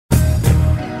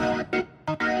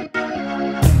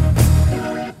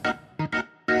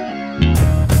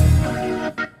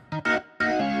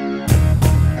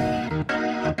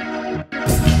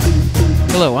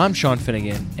Hello, I'm Sean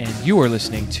Finnegan, and you are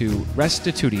listening to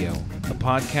Restitutio, a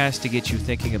podcast to get you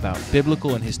thinking about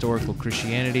biblical and historical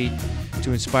Christianity,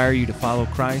 to inspire you to follow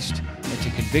Christ, and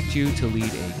to convict you to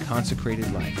lead a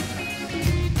consecrated life.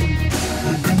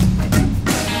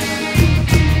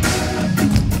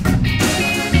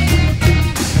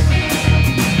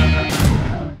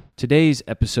 Today's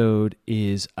episode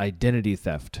is Identity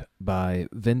Theft by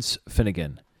Vince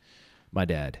Finnegan, my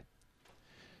dad.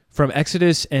 From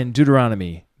Exodus and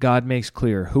Deuteronomy, God makes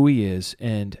clear who He is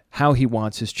and how He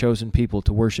wants His chosen people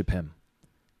to worship Him.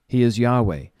 He is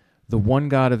Yahweh, the one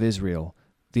God of Israel,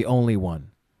 the only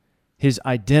one. His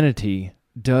identity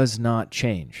does not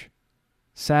change.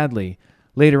 Sadly,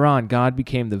 later on, God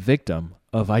became the victim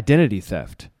of identity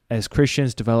theft as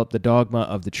Christians developed the dogma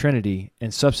of the Trinity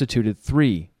and substituted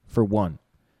three for one.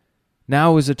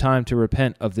 Now is the time to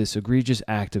repent of this egregious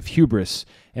act of hubris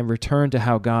and return to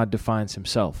how God defines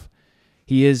Himself.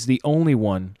 He is the only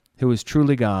one who is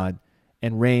truly God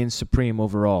and reigns supreme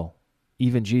over all,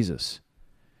 even Jesus.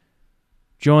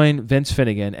 Join Vince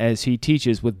Finnegan as he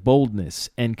teaches with boldness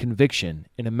and conviction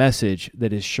in a message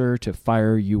that is sure to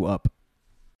fire you up.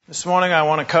 This morning I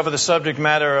want to cover the subject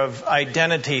matter of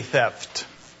identity theft.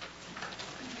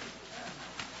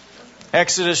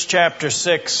 Exodus chapter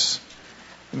 6.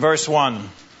 Verse 1.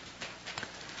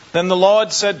 Then the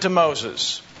Lord said to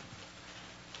Moses,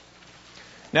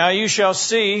 Now you shall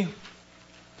see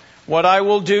what I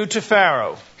will do to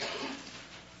Pharaoh,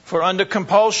 for under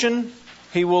compulsion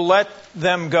he will let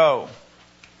them go,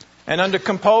 and under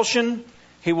compulsion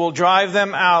he will drive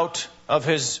them out of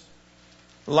his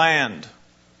land.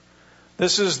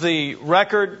 This is the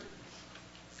record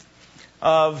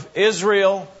of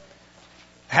Israel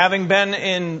having been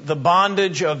in the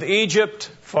bondage of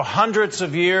Egypt for hundreds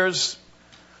of years.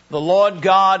 The Lord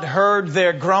God heard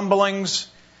their grumblings.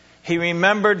 He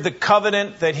remembered the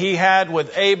covenant that He had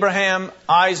with Abraham,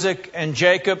 Isaac, and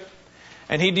Jacob,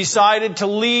 and He decided to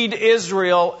lead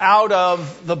Israel out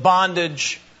of the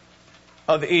bondage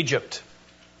of Egypt.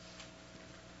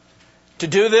 To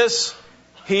do this,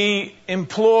 He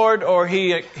implored, or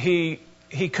he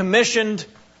commissioned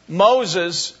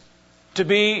Moses to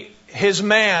be His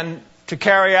man to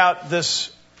carry out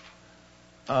this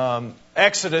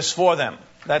Exodus for them.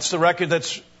 That's the record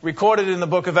that's recorded in the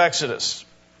book of Exodus.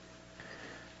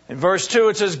 In verse 2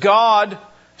 it says, God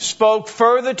spoke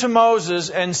further to Moses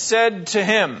and said to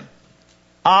him,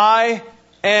 I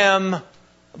am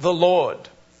the Lord.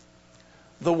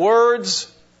 The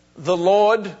words, the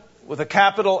Lord, with a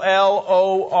capital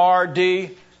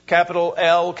L-O-R-D, capital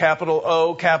L, capital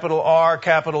O, capital R,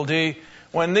 capital D.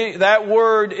 When that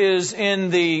word is in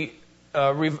the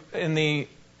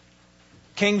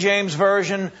King James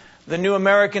Version, the New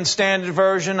American Standard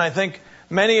Version, I think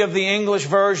many of the English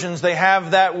versions, they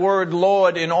have that word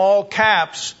Lord in all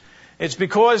caps. It's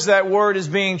because that word is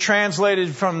being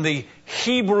translated from the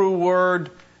Hebrew word,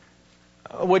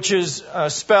 which is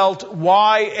spelt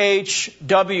Y-H-W-H.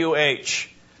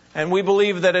 And we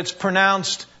believe that it's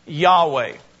pronounced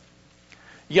Yahweh.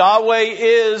 Yahweh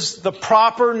is the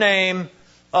proper name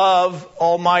of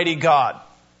Almighty God.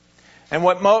 And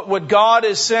what God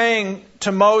is saying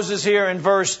to Moses here in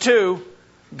verse 2,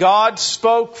 God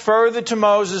spoke further to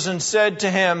Moses and said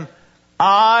to him,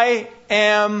 I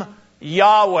am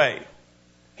Yahweh.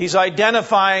 He's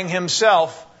identifying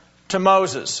Himself to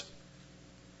Moses.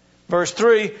 Verse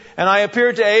 3, and I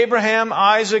appeared to Abraham,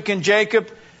 Isaac, and Jacob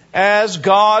as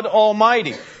God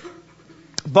Almighty.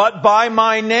 But by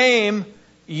my name,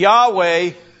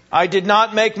 Yahweh, I did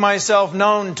not make myself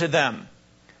known to them.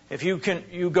 If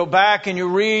you go back and you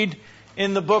read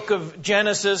in the book of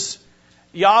Genesis,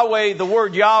 Yahweh, the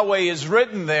word Yahweh is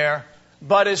written there,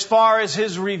 but as far as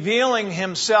His revealing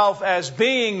Himself as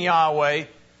being Yahweh,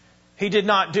 He did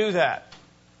not do that.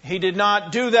 He did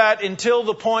not do that until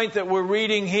the point that we're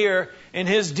reading here in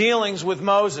His dealings with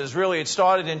Moses. Really, it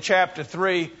started in chapter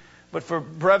 3, but for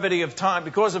brevity of time,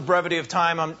 because of brevity of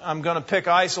time, I'm going to pick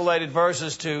isolated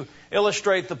verses to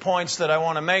illustrate the points that I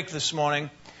want to make this morning.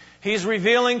 He's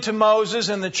revealing to Moses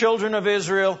and the children of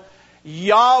Israel,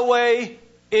 Yahweh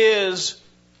is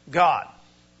God,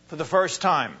 for the first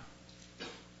time.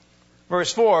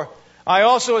 Verse 4, I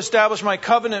also established my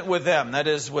covenant with them, that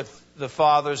is, with the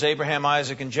fathers, Abraham,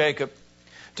 Isaac, and Jacob,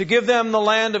 to give them the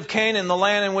land of Canaan, the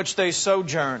land in which they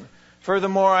sojourn.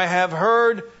 Furthermore, I have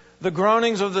heard the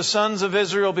groanings of the sons of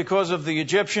Israel because of the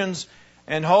Egyptians,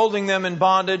 and holding them in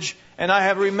bondage, and I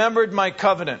have remembered my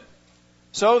covenant.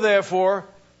 So therefore,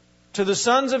 to the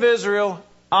sons of Israel,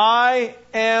 I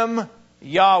am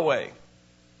Yahweh.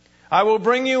 I will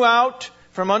bring you out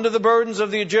from under the burdens of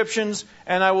the Egyptians,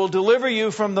 and I will deliver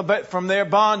you from their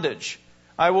bondage.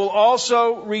 I will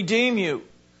also redeem you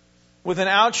with an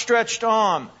outstretched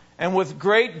arm and with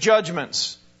great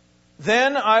judgments.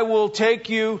 Then I will take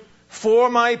you for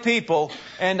my people,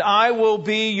 and I will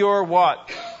be your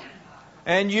what?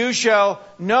 And you shall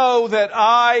know that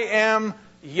I am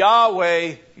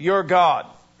Yahweh your God,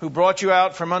 who brought you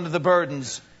out from under the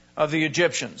burdens of the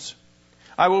Egyptians.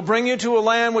 I will bring you to a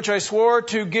land which I swore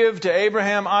to give to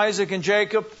Abraham, Isaac, and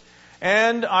Jacob,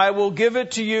 and I will give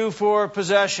it to you for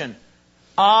possession.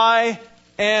 I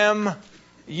am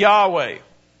Yahweh.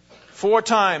 4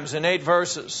 times in 8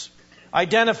 verses,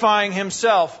 identifying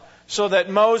himself so that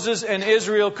Moses and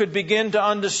Israel could begin to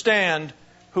understand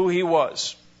who he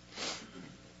was.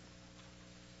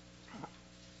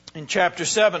 In chapter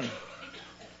 7,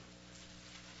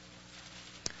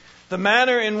 the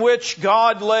manner in which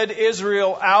God led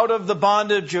Israel out of the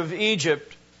bondage of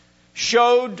Egypt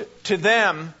showed to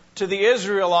them, to the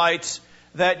Israelites,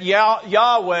 that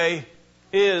Yahweh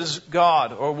is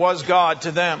God, or was God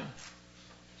to them.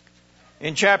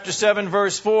 In chapter 7,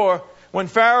 verse 4, when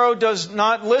Pharaoh does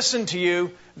not listen to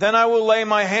you, then I will lay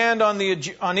my hand on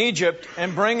Egypt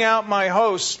and bring out my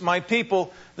hosts, my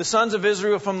people, the sons of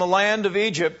Israel, from the land of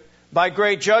Egypt by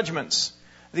great judgments.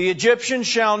 The Egyptians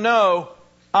shall know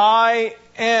I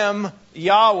am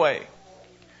Yahweh,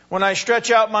 when I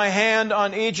stretch out my hand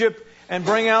on Egypt and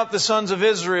bring out the sons of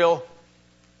Israel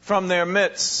from their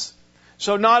midst.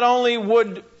 So not only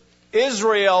would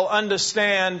Israel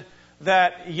understand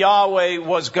that Yahweh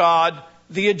was God,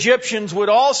 the Egyptians would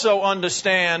also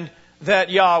understand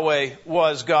that Yahweh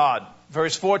was God.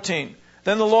 Verse 14.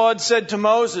 Then the Lord said to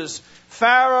Moses,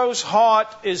 Pharaoh's heart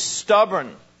is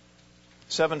stubborn.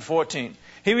 7:14.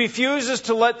 He refuses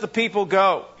to let the people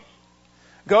go.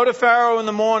 Go to Pharaoh in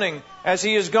the morning as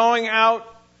he is going out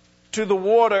to the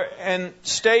water, and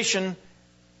station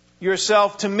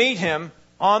yourself to meet him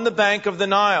on the bank of the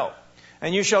Nile.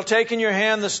 And you shall take in your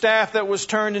hand the staff that was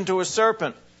turned into a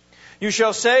serpent. You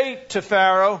shall say to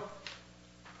Pharaoh,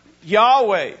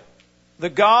 Yahweh, the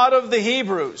God of the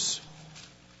Hebrews,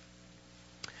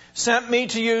 sent me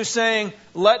to you, saying,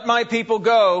 let my people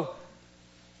go,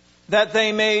 that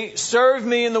they may serve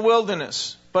me in the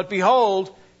wilderness. But behold,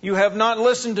 you have not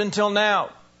listened until now.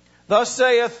 Thus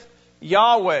saith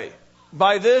Yahweh,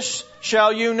 by this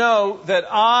shall you know that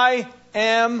I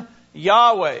am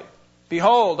Yahweh.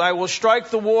 Behold, I will strike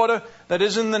the water that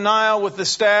is in the Nile with the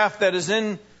staff that is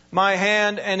in my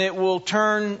hand, and it will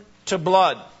turn to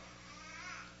blood.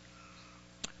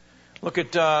 Look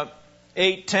at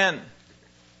 8:10.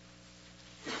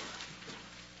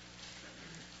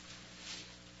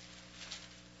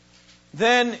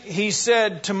 Then he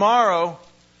said, tomorrow,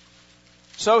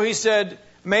 so he said,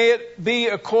 may it be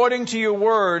according to your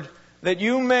word, that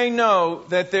you may know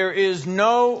that there is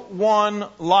no one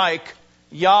like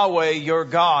Yahweh your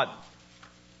God.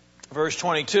 Verse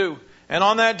 22. And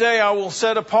on that day I will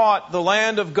set apart the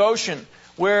land of Goshen,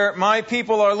 where my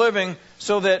people are living,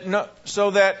 so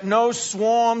that no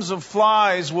swarms of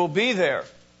flies will be there,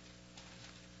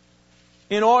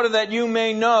 in order that you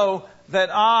may know that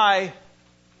I,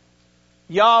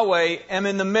 Yahweh, am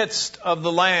in the midst of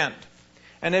the land.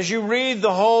 And as you read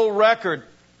the whole record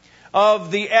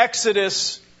of the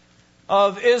exodus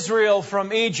of Israel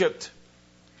from Egypt,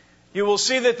 you will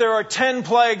see that there are 10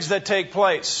 plagues that take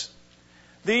place.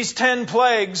 These 10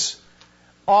 plagues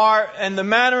are, and the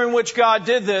manner in which God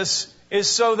did this is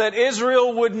so that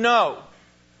Israel would know,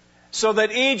 so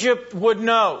that Egypt would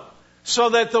know, so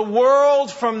that the world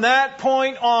from that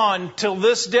point on till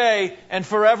this day and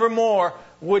forevermore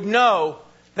would know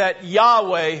that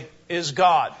Yahweh is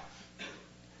God.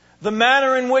 The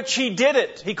manner in which He did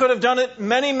it, He could have done it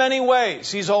many, many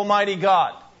ways. He's Almighty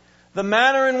God. The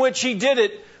manner in which He did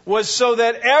it was so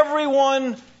that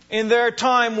everyone in their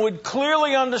time would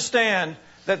clearly understand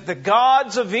that the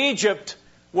gods of Egypt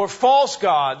were false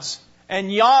gods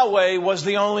and Yahweh was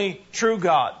the only true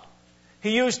God.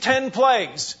 He used 10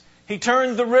 plagues. He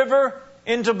turned the river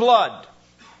into blood.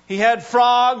 He had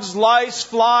frogs, lice,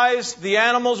 flies. The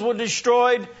animals were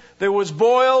destroyed. There was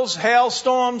boils,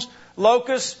 hailstorms,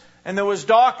 locusts, and there was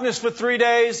darkness for 3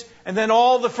 days, and then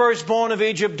all the firstborn of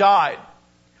Egypt died.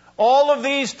 All of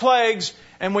these plagues,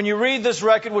 and when you read this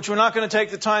record, which we're not going to take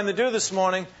the time to do this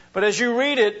morning, but as you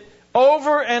read it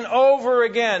over and over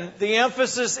again, the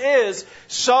emphasis is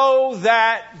so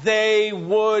that they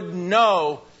would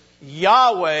know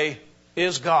Yahweh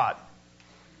is God.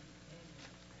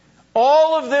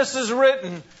 All of this is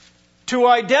written to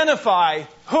identify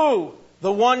who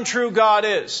the one true God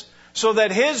is, so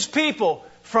that His people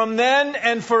from then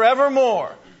and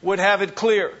forevermore would have it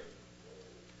clear.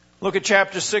 Look at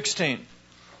chapter 16.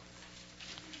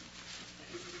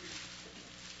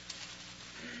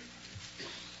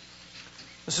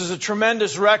 This is a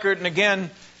tremendous record, and again,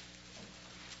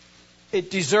 it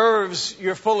deserves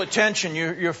your full attention,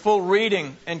 your full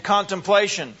reading and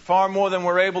contemplation, far more than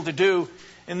we're able to do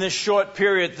in this short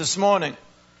period this morning.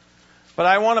 But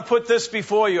I want to put this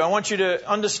before you. I want you to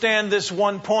understand this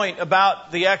one point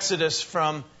about the Exodus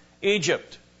from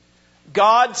Egypt.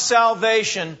 God's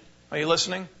salvation, are you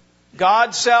listening?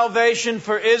 God's salvation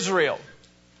for Israel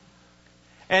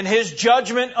and His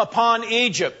judgment upon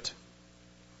Egypt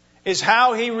is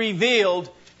how He revealed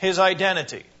His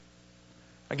identity.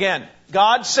 Again,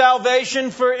 God's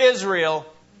salvation for Israel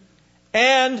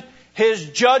and His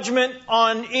judgment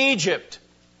on Egypt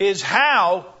is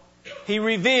how He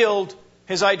revealed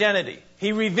His identity.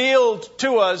 He revealed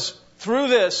to us through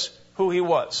this who He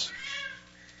was.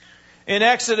 In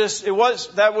Exodus,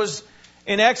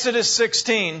 in Exodus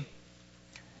 16,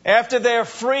 after they're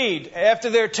freed,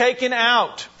 after they're taken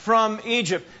out from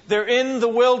Egypt, they're in the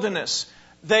wilderness.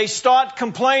 They start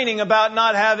complaining about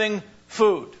not having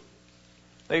food.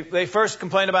 They first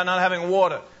complained about not having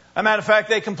water. As a matter of fact,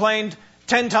 they complained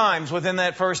 10 times within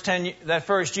that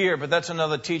first year, but that's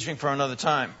another teaching for another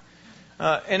time.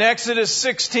 In Exodus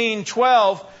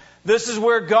 16:12, this is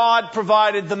where God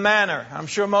provided the manna. I'm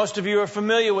sure most of you are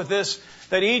familiar with this,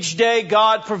 that each day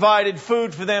God provided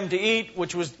food for them to eat,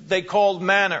 which they called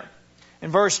manna. In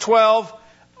verse 12,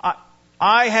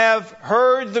 I have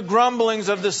heard the grumblings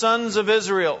of the sons of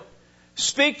Israel.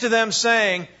 Speak to them,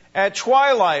 saying, at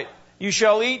twilight you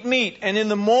shall eat meat, and in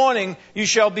the morning you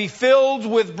shall be filled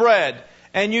with bread,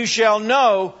 and you shall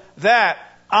know that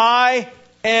I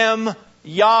am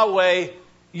Yahweh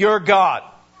your God,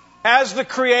 as the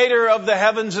creator of the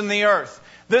heavens and the earth.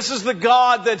 This is the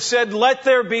God that said, let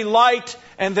there be light,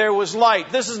 and there was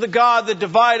light. This is the God that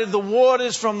divided the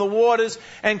waters from the waters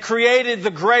and created the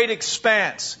great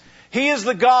expanse. He is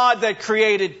the God that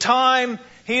created time.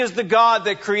 He is the God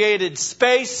that created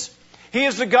space. He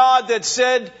is the God that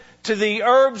said to the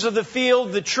herbs of the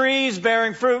field, the trees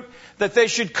bearing fruit, that they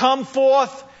should come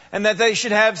forth and that they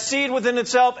should have seed within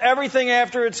itself, everything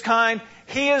after its kind.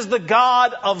 He is the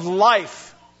God of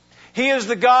life. He is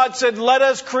the God said, let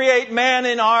us create man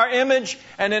in our image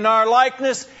and in our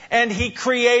likeness, and He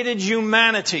created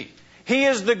humanity. He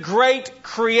is the great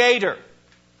creator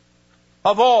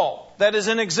of all that is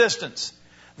in existence.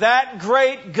 That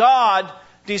great God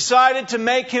decided to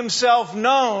make Himself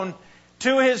known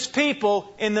to His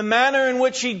people in the manner in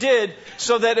which He did,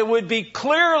 so that it would be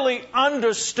clearly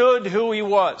understood who He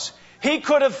was. He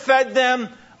could have fed them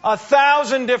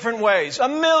 1,000 different ways,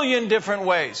 1,000,000 different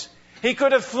ways. He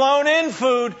could have flown in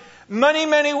food many,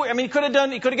 he could have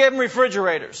gave them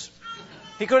refrigerators.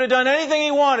 He could have done anything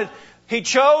He wanted. He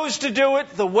chose to do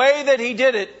it the way that He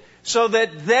did it, so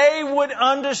that they would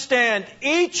understand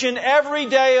each and every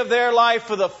day of their life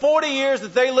for the 40 years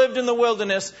that they lived in the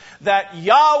wilderness that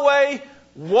Yahweh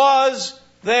was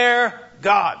their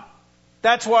God.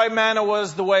 That's why manna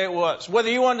was the way it was. Whether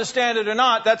you understand it or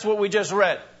not, that's what we just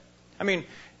read.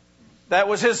 That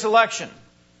was His selection.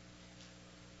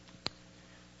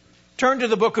 Turn to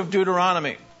the book of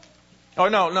Deuteronomy.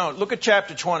 Look at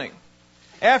chapter 20.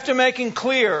 After making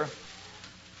clear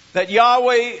that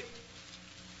Yahweh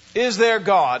is their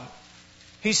God,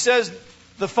 He says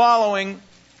the following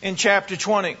in chapter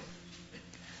 20.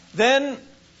 Then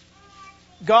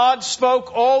God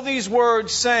spoke all these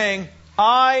words, saying,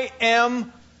 I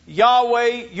am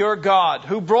Yahweh your God,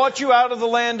 who brought you out of the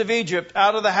land of Egypt,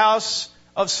 out of the house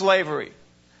of slavery.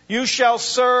 You shall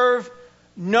serve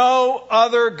no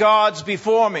other gods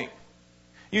before me.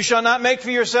 You shall not make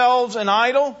for yourselves an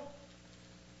idol,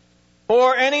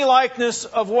 or any likeness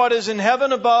of what is in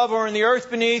heaven above, or in the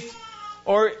earth beneath,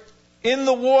 or in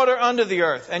the water under the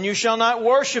earth. And you shall not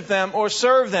worship them or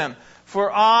serve them.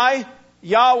 For I,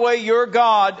 Yahweh your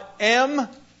God, am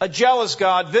a jealous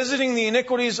God, visiting the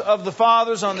iniquities of the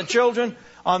fathers on the children,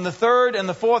 on the third and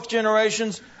the fourth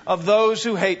generations of those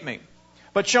who hate me,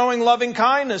 but showing loving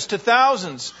kindness to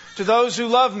thousands, to those who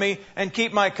love me and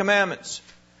keep my commandments.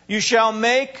 You shall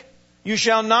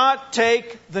not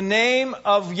take the name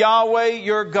of Yahweh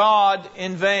your God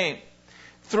in vain.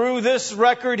 Through this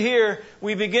record here,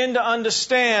 we begin to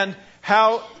understand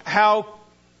how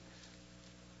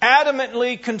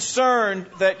adamantly concerned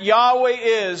that Yahweh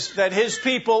is, that His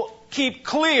people keep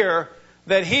clear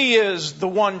that He is the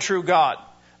one true God.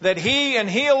 That He and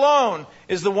He alone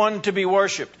is the one to be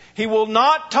worshipped. He will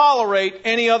not tolerate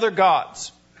any other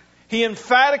gods. He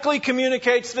emphatically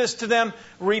communicates this to them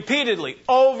repeatedly,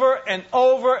 over and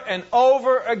over and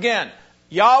over again.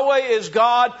 Yahweh is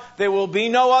God. There will be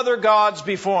no other gods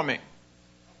before me.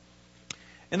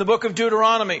 In the book of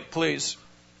Deuteronomy, please.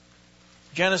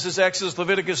 Genesis, Exodus,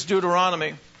 Leviticus,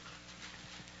 Deuteronomy.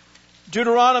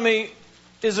 Deuteronomy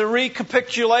is a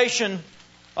recapitulation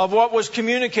of what was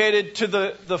communicated to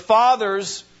the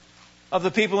fathers of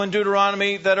the people in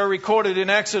Deuteronomy that are recorded in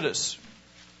Exodus.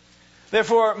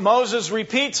 Therefore, Moses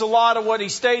repeats a lot of what he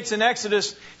states in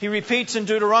Exodus. He repeats in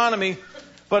Deuteronomy,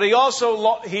 but he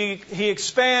also he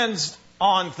expands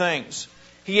on things.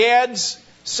 He adds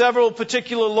several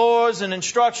particular laws and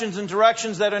instructions and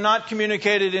directions that are not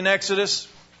communicated in Exodus.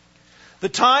 The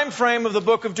time frame of the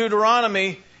book of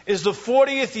Deuteronomy is the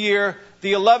 40th year,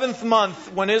 the 11th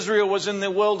month, when Israel was in the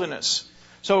wilderness.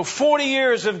 So 40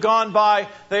 years have gone by.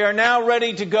 They are now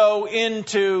ready to go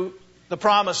into the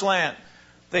promised land.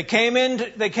 They came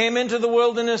into the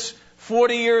wilderness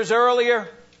 40 years earlier,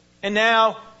 and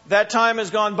now that time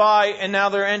has gone by, and now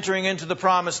they're entering into the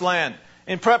promised land.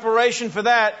 In preparation for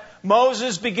that,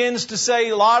 Moses begins to say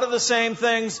a lot of the same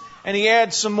things, and he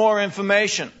adds some more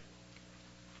information.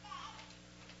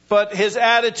 But his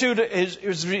attitude,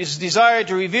 his desire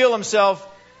to reveal himself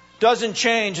doesn't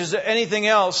change. As anything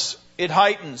else, it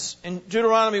heightens. In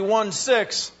Deuteronomy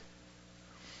 1:6,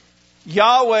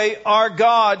 Yahweh our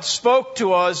God spoke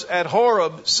to us at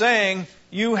Horeb, saying,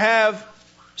 "You have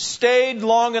stayed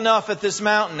long enough at this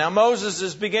mountain." Now Moses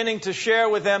is beginning to share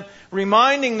with them,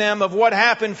 reminding them of what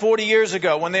happened 40 years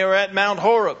ago when they were at Mount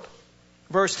Horeb.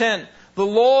 Verse 10, "The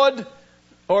Lord,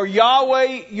 or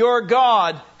Yahweh your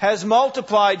God, has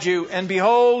multiplied you, and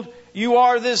behold, you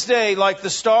are this day like the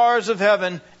stars of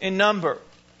heaven in number."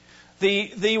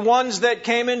 The ones that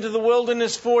came into the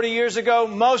wilderness 40 years ago,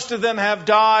 most of them have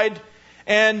died,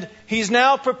 and he's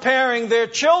now preparing their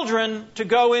children to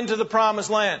go into the promised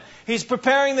land. He's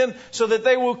preparing them so that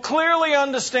they will clearly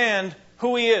understand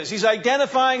who he is. He's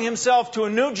identifying himself to a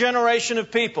new generation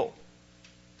of people.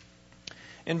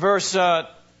 In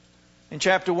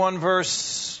chapter 1,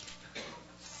 verse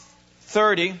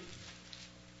 30,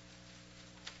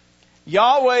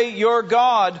 "Yahweh your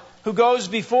God, who goes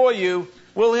before you,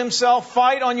 will himself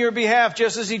fight on your behalf,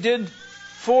 just as he did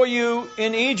for you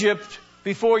in Egypt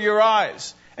before your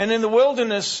eyes, and in the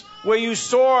wilderness where you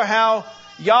saw how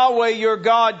Yahweh your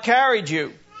God carried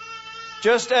you,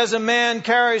 just as a man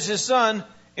carries his son,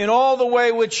 in all the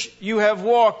way which you have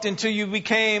walked until you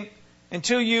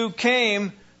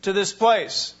came to this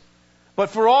place. But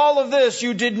for all of this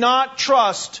you did not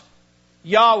trust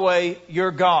Yahweh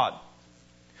your God,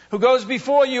 who goes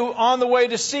before you on the way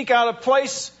to seek out a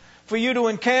place for you to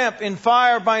encamp, in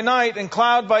fire by night and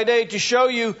cloud by day, to show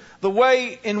you the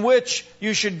way in which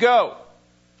you should go."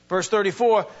 Verse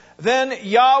 34, "Then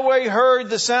Yahweh heard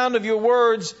the sound of your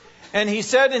words, and he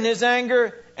said in his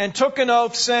anger, and took an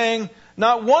oath, saying,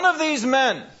 Not one of these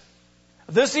men,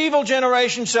 this evil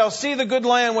generation, shall see the good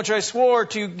land which I swore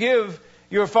to give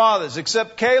your fathers,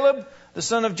 except Caleb, the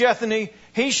son of Jephunneh,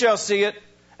 he shall see it,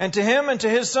 and to him and to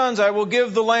his sons I will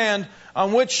give the land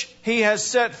on which he has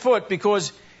set foot,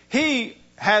 because he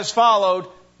has followed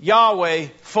Yahweh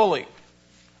fully.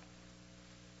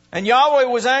 And Yahweh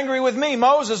was angry with me,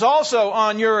 Moses, also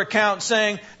on your account,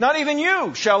 saying, Not even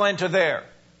you shall enter there.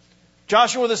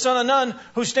 Joshua the son of Nun,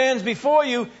 who stands before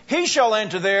you, he shall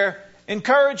enter there.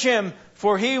 Encourage him,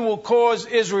 for he will cause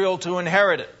Israel to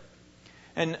inherit it."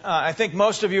 And I think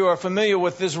most of you are familiar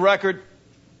with this record.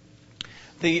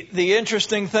 The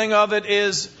interesting thing of it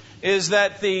is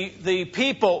that the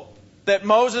people that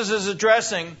Moses is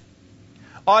addressing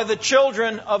are the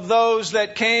children of those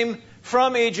that came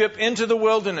from Egypt into the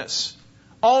wilderness.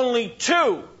 Only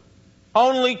two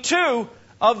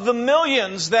of the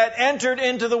millions that entered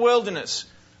into the wilderness.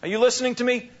 Are you listening to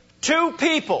me? 2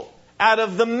 people out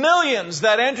of the millions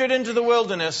that entered into the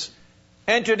wilderness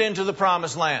entered into the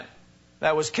promised land.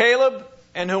 That was Caleb,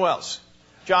 and who else?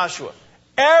 Joshua.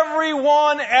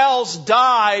 Everyone else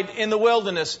died in the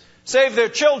wilderness, save their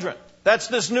children. That's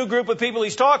this new group of people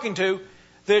he's talking to.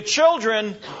 Their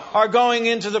children are going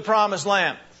into the promised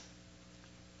land.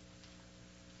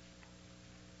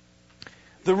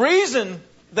 The reason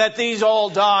that these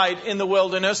all died in the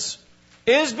wilderness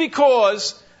is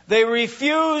because they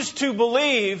refused to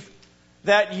believe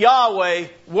that Yahweh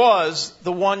was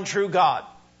the one true God.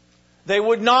 They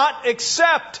would not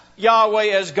accept Yahweh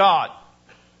as God.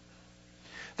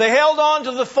 They held on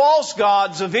to the false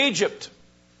gods of Egypt.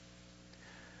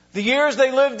 The years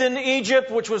they lived in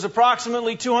Egypt, which was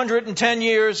approximately 210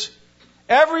 years,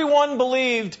 everyone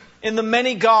believed in the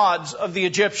many gods of the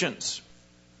Egyptians.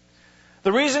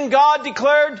 The reason God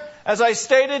declared, as I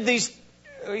stated,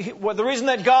 the reason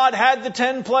that God had the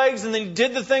 10 plagues and He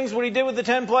did the things what He did with the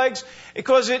 10 plagues,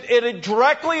 because it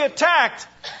directly attacked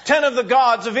 10 of the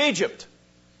gods of Egypt.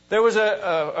 There was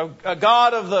a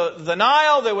god of the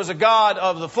Nile, there was a god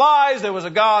of the flies, there was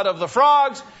a god of the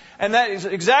frogs, And that is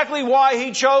exactly why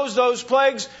he chose those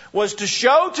plagues, was to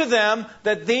show to them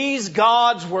that these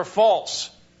gods were false.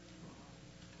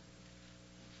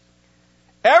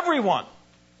 Everyone,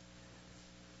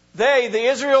 the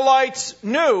Israelites,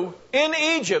 knew in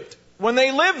Egypt, when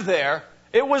they lived there,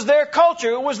 it was their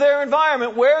culture, it was their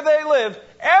environment, where they lived,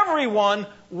 everyone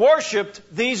worshipped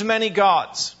these many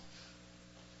gods.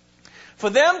 For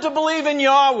them to believe in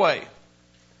Yahweh,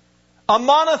 a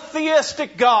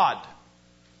monotheistic God,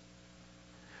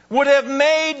 would have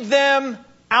made them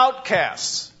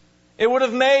outcasts. It would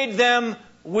have made them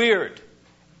weird.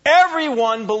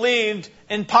 Everyone believed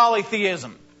in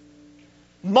polytheism.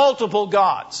 Multiple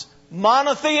gods.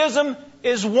 Monotheism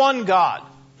is one God.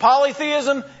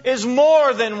 Polytheism is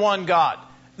more than one God.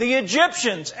 The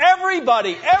Egyptians,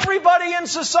 everybody in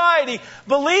society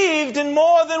believed in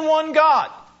more than one God.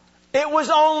 It was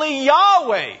only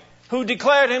Yahweh who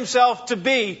declared himself to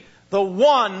be the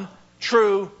one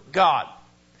true God.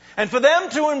 And for them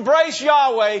to embrace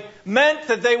Yahweh meant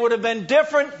that they would have been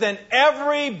different than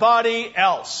everybody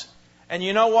else. And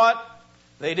you know what?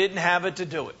 They didn't have it to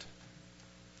do it.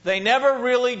 They never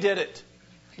really did it.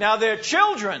 Now their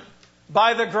children,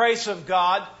 by the grace of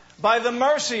God, by the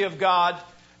mercy of God,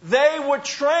 they were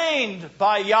trained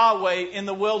by Yahweh in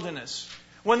the wilderness.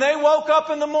 When they woke up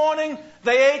in the morning,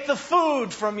 they ate the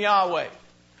food from Yahweh.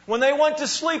 When they went to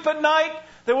sleep at night,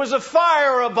 there was a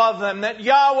fire above them that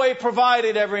Yahweh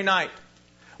provided every night.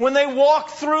 When they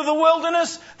walked through the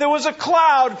wilderness, there was a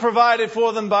cloud provided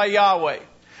for them by Yahweh.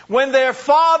 When their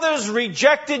fathers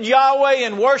rejected Yahweh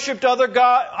and worshipped other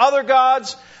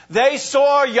gods, they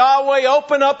saw Yahweh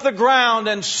open up the ground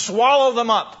and swallow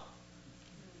them up.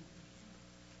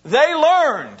 They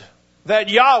learned that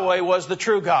Yahweh was the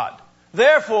true God.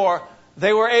 Therefore,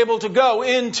 they were able to go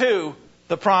into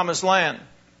the promised land.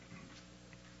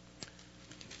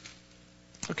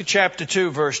 Look at chapter 2,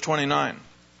 verse 29.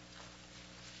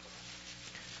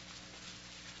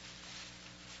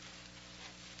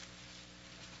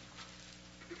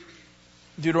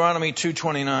 Deuteronomy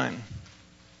 2:29.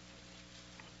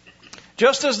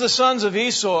 Just as the sons of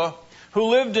Esau, who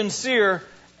lived in Seir,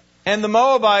 and the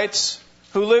Moabites,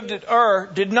 who lived at Ur,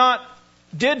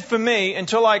 did for me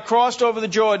until I crossed over the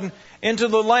Jordan into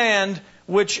the land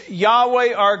which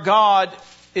Yahweh our God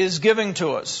is giving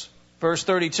to us. Verse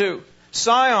 32.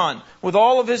 Sihon, with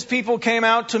all of his people, came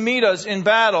out to meet us in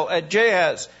battle at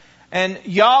Jahaz, and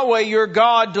Yahweh your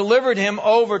God delivered him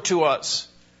over to us,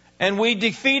 and we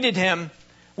defeated him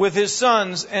with his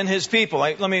sons and his people.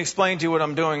 Let me explain to you what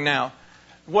I'm doing now.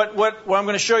 What I'm going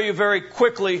to show you very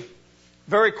quickly,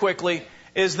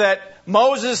 is that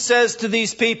Moses says to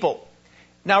these people,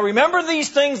 now remember these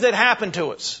things that happened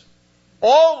to us.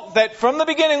 All that from the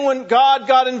beginning when God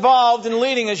got involved in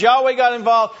leading us, Yahweh got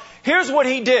involved, here's what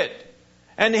he did.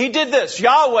 And he did this.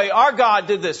 Yahweh, our God,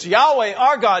 did this. Yahweh,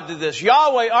 our God, did this.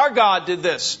 Yahweh, our God, did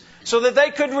this. So that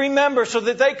they could remember, so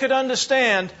that they could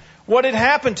understand what had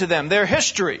happened to them, their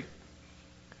history.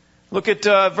 Look at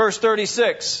verse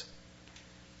 36.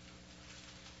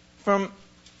 From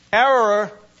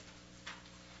Aroer,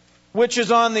 which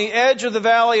is on the edge of the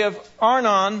valley of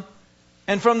Arnon,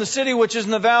 and from the city which is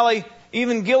in the valley,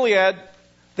 even Gilead,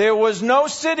 there was no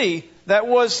city that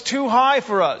was too high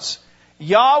for us.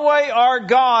 Yahweh our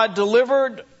God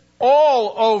delivered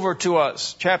all over to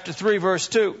us. Chapter 3, verse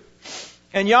 2.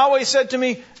 And Yahweh said to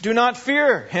me, do not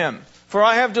fear him, for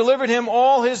I have delivered him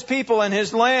all his people and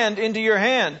his land into your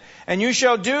hand. And you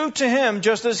shall do to him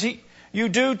just as you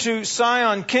do to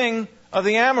Sihon, king of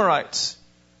the Amorites,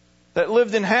 that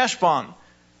lived in Heshbon.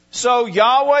 So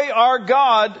Yahweh our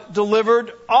God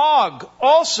delivered Og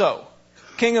also,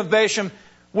 king of Bashan,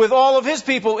 with all of his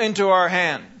people into our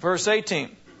hand. Verse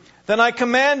 18. Then I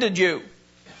commanded you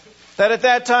that at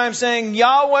that time, saying,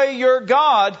 Yahweh your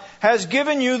God has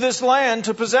given you this land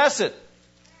to possess it.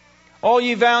 All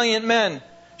ye valiant men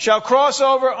shall cross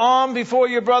over armed before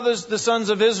your brothers, the sons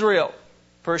of Israel.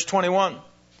 Verse 21.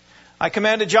 I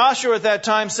commanded Joshua at that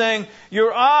time, saying,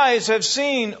 your eyes have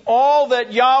seen all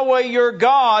that Yahweh your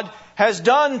God has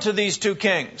done to these two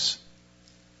kings.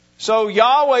 So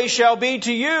Yahweh shall be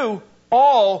to you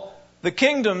all the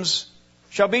kingdoms,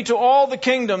 shall be to all the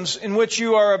kingdoms in which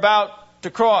you are about to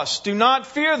cross. Do not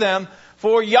fear them,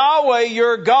 for Yahweh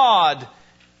your God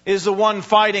is the one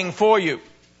fighting for you.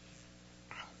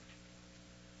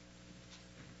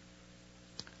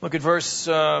 Look at verse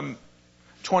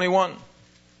 21.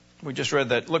 We just read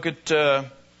that. Look at,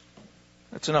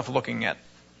 that's enough looking at.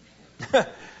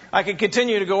 I could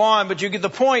continue to go on, but you get the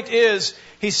point is,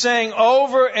 he's saying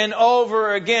over and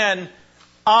over again,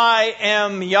 I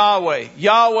am Yahweh.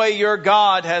 Yahweh your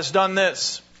God has done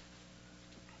this.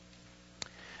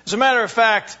 As a matter of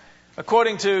fact,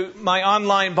 According to my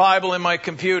online Bible in my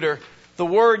computer, the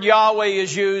word Yahweh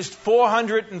is used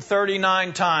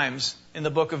 439 times in the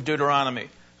book of Deuteronomy.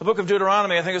 The book of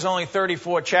Deuteronomy, I think, is only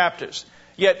 34 chapters.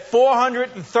 Yet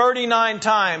 439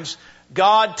 times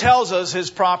God tells us His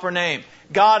proper name.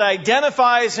 God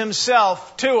identifies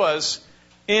Himself to us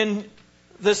in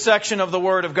this section of the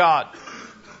Word of God.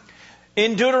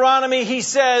 In Deuteronomy, He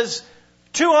says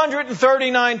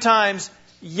 239 times,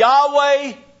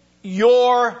 Yahweh,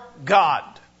 your God.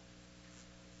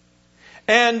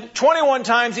 And 21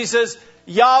 times He says,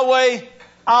 Yahweh,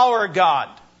 our God.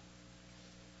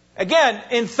 Again,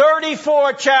 in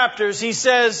 34 chapters, He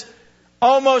says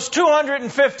almost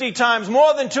 250 times,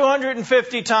 more than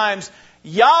 250 times,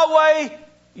 Yahweh,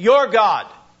 your God.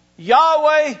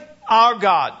 Yahweh, our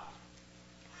God.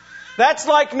 That's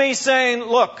like me saying,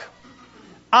 look,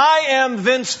 I am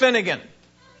Vince Finnegan.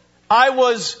 I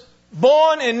was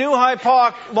born in New Hyde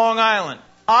Park, Long Island.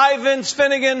 I, Vince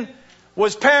Finnegan,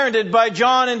 was parented by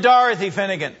John and Dorothy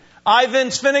Finnegan. I,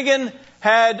 Vince Finnegan,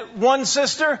 had one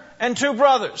sister and two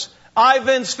brothers. I,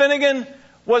 Vince Finnegan,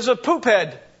 was a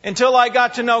poophead until I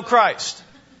got to know Christ.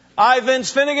 I,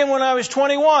 Vince Finnegan, when I was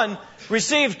 21,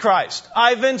 received Christ.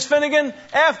 I, Vince Finnegan,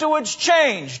 afterwards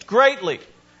changed greatly.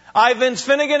 I, Vince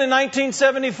Finnegan, in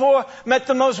 1974, met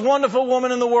the most wonderful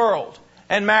woman in the world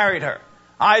and married her.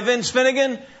 I, Vince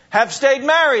Finnegan, have stayed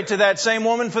married to that same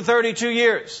woman for 32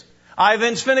 years. I,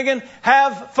 Vince Finnegan,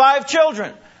 have 5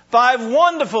 children, 5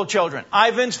 wonderful children.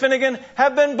 I, Vince Finnegan,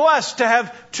 have been blessed to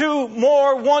have 2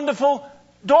 more wonderful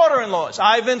daughter-in-laws.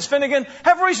 I, Vince Finnegan,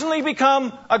 have recently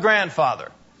become a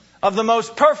grandfather of the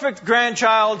most perfect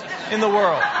grandchild in the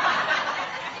world.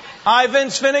 I,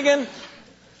 Vince Finnegan,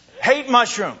 hate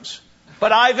mushrooms.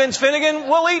 But I, Vince Finnegan,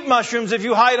 will eat mushrooms if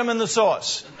you hide them in the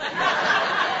sauce.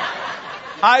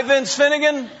 I, Vince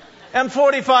Finnegan, am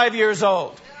 45 years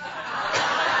old.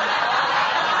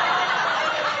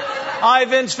 I,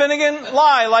 Vince Finnegan,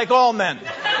 lie like all men.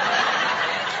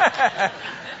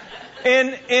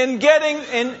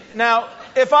 Now,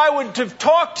 if I were to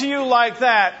talk to you like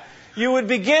that, you would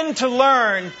begin to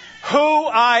learn who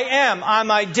I am.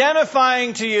 I'm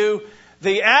identifying to you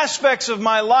the aspects of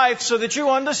my life so that you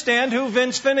understand who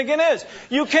Vince Finnegan is.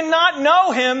 You cannot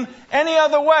know him any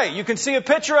other way. You can see a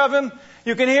picture of him,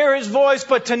 you can hear his voice,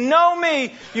 but to know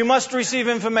me, you must receive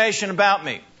information about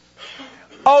me.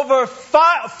 Over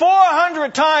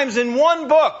 400 times in one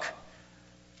book,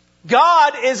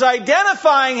 God is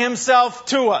identifying Himself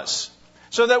to us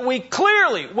so that we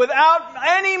clearly, without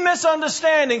any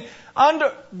misunderstanding,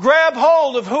 grab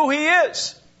hold of who He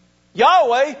is.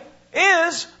 Yahweh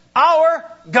is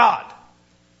our God.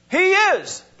 He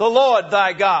is the Lord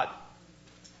thy God.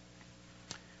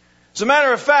 As a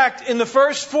matter of fact, in the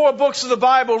first 4 books of the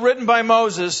Bible written by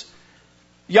Moses,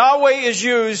 Yahweh is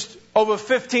used over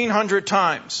 1,500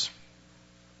 times.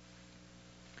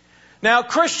 Now,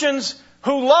 Christians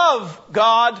who love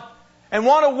God and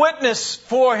want to witness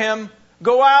for Him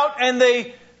go out and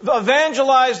they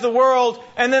evangelize the world,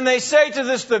 and then they say to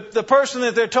the person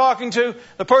that they're talking to,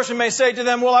 the person may say to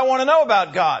them, well, I want to know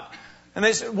about God. And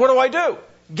they say, what do I do?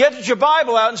 Get your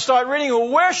Bible out and start reading. Well,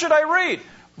 where should I read?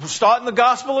 We'll start in the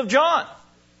Gospel of John.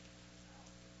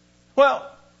 Well,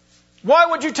 why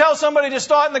would you tell somebody to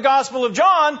start in the Gospel of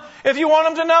John if you want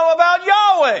them to know about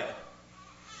Yahweh?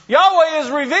 Yahweh is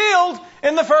revealed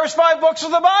in the first 5 books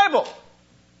of the Bible.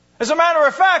 As a matter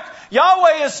of fact,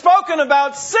 Yahweh is spoken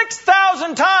about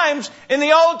 6,000 times in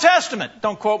the Old Testament.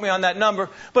 Don't quote me on that number,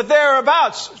 but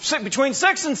thereabouts, between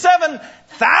 6,000 and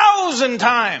 7,000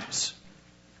 times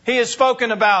He is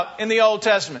spoken about in the Old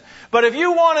Testament. But if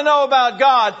you want to know about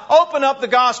God, open up the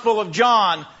Gospel of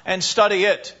John and study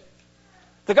it.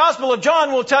 The Gospel of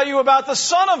John will tell you about the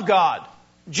Son of God,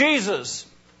 Jesus.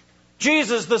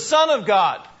 Jesus, the Son of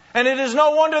God. And it is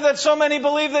no wonder that so many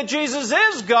believe that Jesus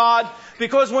is God,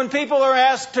 because when people are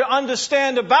asked to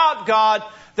understand about God,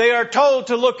 they are told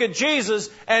to look at Jesus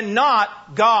and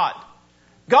not God.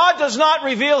 God does not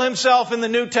reveal Himself in the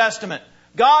New Testament.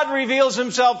 God reveals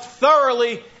Himself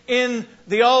thoroughly in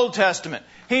the Old Testament.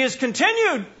 He has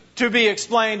continued to be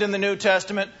explained in the New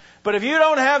Testament, but if you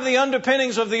don't have the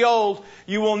underpinnings of the Old,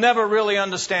 you will never really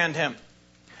understand Him.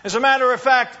 As a matter of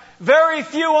fact, very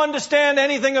few understand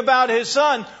anything about His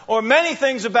Son, or many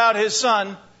things about His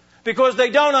Son, because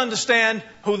they don't understand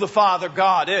who the Father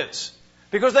God is.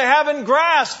 Because they haven't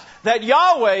grasped that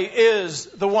Yahweh is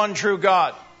the one true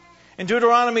God. In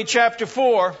Deuteronomy chapter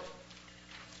 4,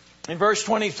 in verse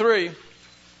 23,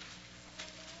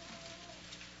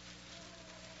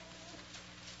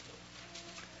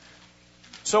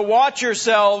 so watch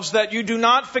yourselves that you do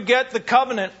not forget the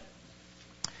covenant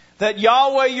that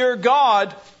Yahweh your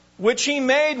God which he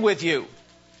made with you.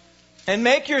 And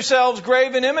make yourselves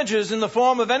graven images in the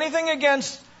form of anything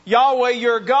against Yahweh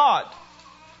your God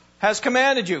has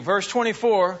commanded you. Verse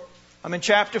 24, I'm in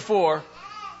chapter 4.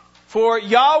 For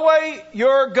Yahweh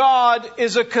your God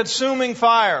is a consuming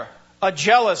fire, a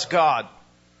jealous God.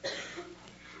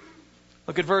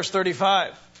 Look at verse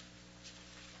 35.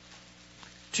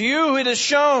 To you it is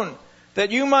shown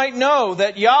that you might know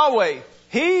that Yahweh,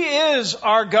 He is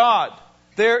our God.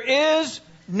 There is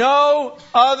no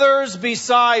others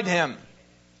beside Him.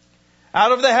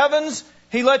 Out of the heavens,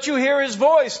 He let you hear His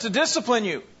voice to discipline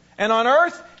you. And on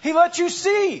earth, He let you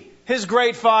see His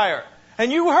great fire.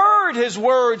 And you heard His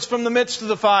words from the midst of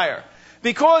the fire.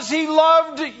 Because He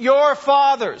loved your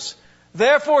fathers.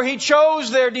 Therefore He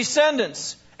chose their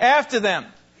descendants after them.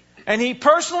 And He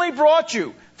personally brought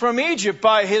you from Egypt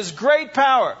by His great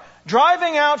power,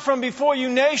 driving out from before you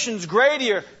nations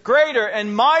greater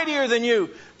and mightier than you,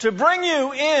 to bring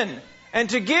you in and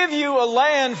to give you a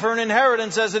land for an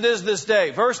inheritance as it is this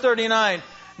day. Verse 39,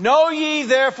 know ye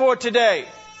therefore today,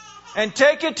 and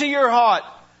take it to your heart,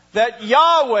 that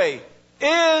Yahweh,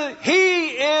 He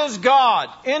is God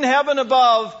in heaven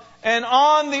above and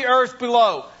on the earth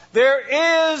below.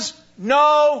 There is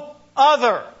no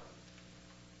other.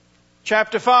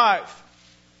 Chapter 5.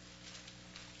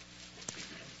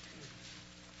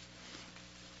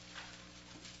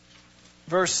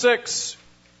 Verse 6.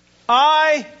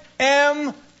 I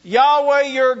am Yahweh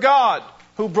your God,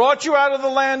 who brought you out of the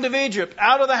land of Egypt,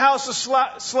 out of the house of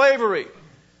slavery.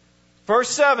 Verse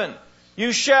 7.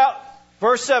 You shall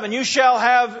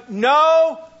have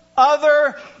no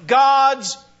other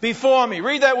gods before me.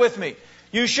 Read that with me.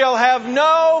 You shall have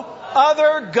no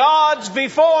other gods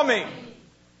before me.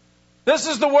 This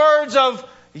is the words of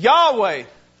Yahweh,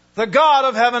 the God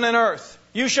of heaven and earth.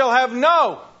 You shall have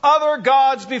no other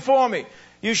gods before me.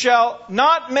 You shall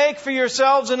not make for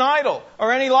yourselves an idol,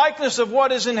 or any likeness of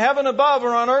what is in heaven above,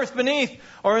 or on earth beneath,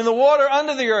 or in the water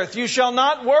under the earth. You shall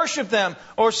not worship them,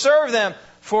 or serve them.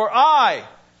 For I,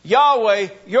 Yahweh,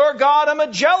 your God, am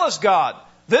a jealous God,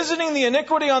 visiting the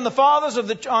iniquity on the fathers,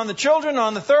 on the children,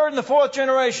 on the third and the fourth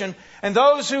generation, and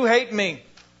those who hate me,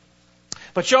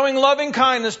 but showing loving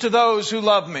kindness to those who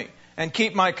love me and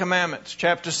keep my commandments.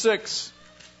 Chapter 6,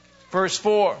 verse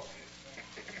 4.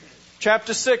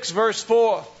 Chapter 6, verse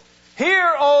 4.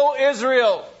 Hear, O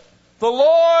Israel, the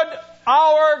Lord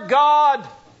our God,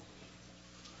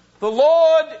 the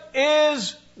Lord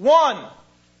is one.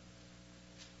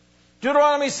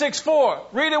 Deuteronomy 6:4.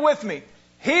 Read it with me.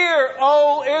 Hear,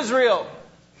 O Israel,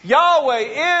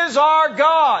 Yahweh is our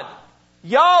God.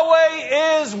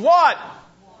 Yahweh is what?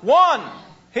 One.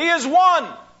 He is one.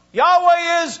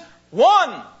 Yahweh is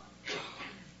one.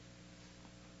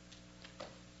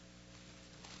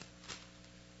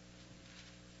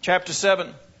 Chapter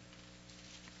 7,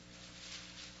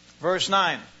 verse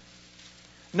 9.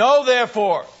 Know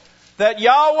therefore that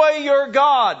Yahweh your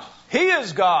God, He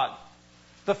is God,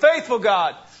 the faithful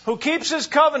God, who keeps His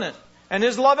covenant and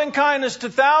His loving kindness to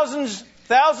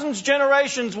thousands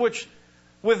generations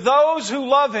with those who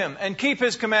love Him and keep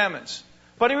His commandments.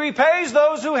 But He repays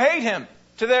those who hate Him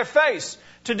to their face,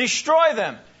 to destroy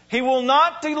them. He will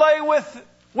not delay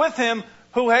with him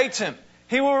who hates Him.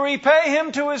 He will repay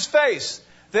him to his face.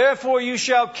 Therefore you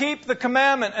shall keep the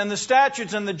commandment and the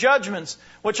statutes and the judgments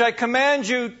which I command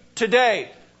you today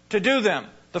to do them.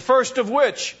 The first of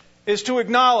which is to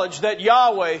acknowledge that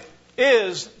Yahweh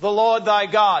is the Lord thy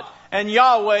God, and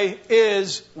Yahweh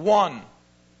is one.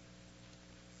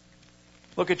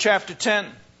 Look at chapter 10.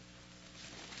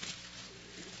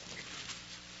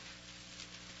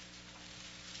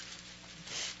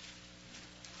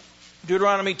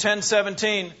 Deuteronomy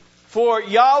 10:17. For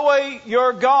Yahweh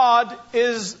your God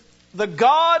is the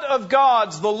God of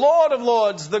gods, the Lord of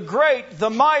lords, the great, the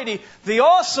mighty, the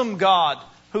awesome God,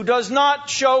 who does not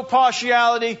show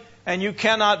partiality, and you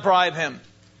cannot bribe Him.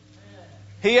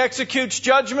 He executes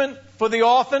judgment for the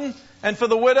orphan and for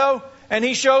the widow, and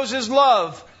He shows His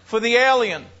love for the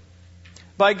alien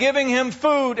by giving him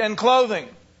food and clothing.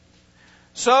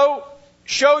 So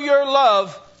show your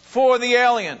love for the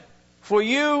alien, for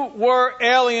you were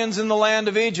aliens in the land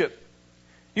of Egypt.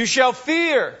 You shall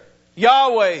fear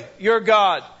Yahweh your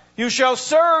God. You shall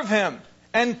serve Him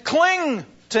and cling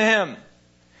to Him.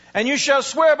 And you shall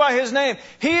swear by His name.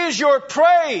 He is your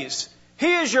praise.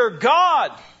 He is your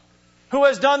God, who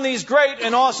has done these great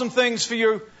and awesome things for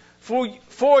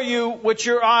you, which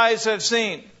your eyes have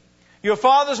seen. Your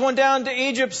fathers went down to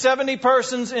Egypt, 70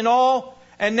 persons in all,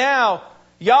 and now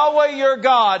Yahweh your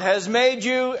God has made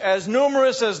you as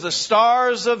numerous as the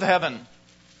stars of heaven.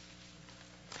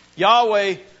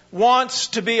 Yahweh wants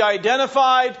to be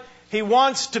identified. He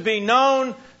wants to be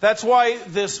known. That's why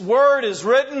this word is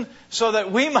written, so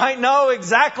that we might know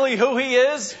exactly who He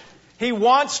is. He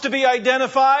wants to be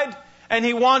identified, and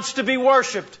He wants to be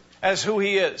worshipped as who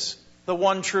He is, the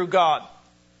one true God.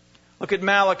 Look at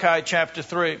Malachi chapter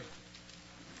 3,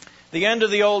 the end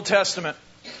of the Old Testament.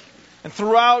 And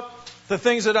throughout, the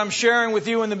things that I'm sharing with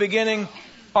you in the beginning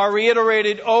are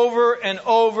reiterated over and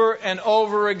over and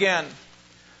over again.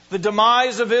 The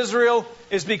demise of Israel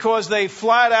is because they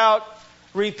flat out,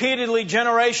 repeatedly,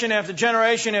 generation after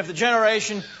generation after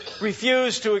generation,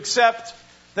 refused to accept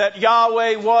that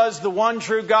Yahweh was the one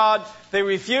true God. They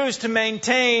refused to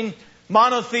maintain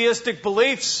monotheistic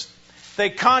beliefs. They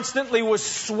constantly were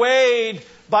swayed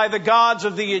by the gods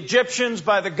of the Egyptians,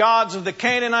 by the gods of the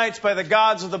Canaanites, by the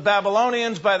gods of the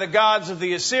Babylonians, by the gods of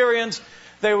the Assyrians.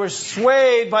 They were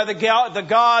swayed by the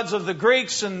gods of the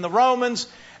Greeks and the Romans,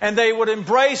 and they would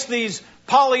embrace these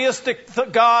polytheistic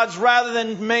gods rather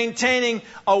than maintaining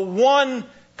a one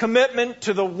commitment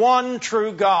to the one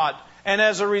true God. And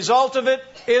as a result of it,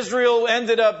 Israel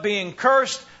ended up being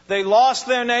cursed. They lost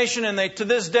their nation, and to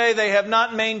this day they have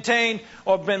not maintained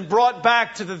or been brought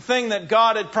back to the thing that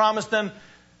God had promised them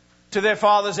to their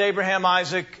fathers Abraham,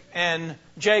 Isaac, and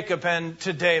Jacob, and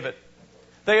to David.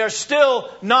 They are still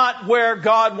not where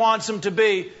God wants them to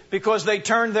be because they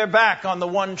turned their back on the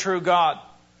one true God.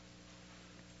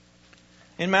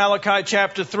 In Malachi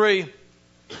chapter 3,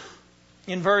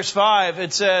 in verse 5,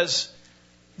 it says,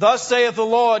 "Thus saith the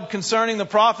Lord concerning the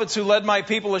prophets who led my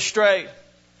people astray."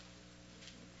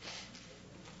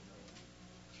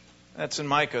 That's in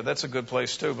Micah. That's a good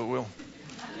place too, but we'll...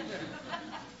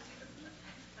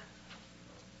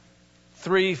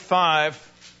 3:5.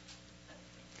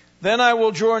 "Then I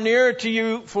will draw near to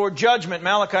you for judgment,"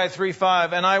 Malachi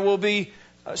 3:5, "and I will be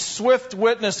a swift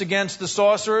witness against the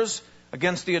sorcerers,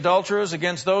 against the adulterers,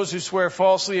 against those who swear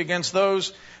falsely, against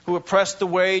those who oppress the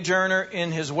wage earner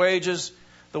in his wages,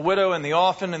 the widow and the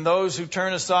orphan, and those who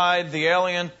turn aside the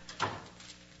alien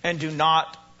and do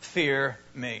not fear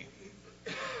me,"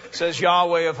 says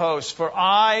Yahweh of hosts. For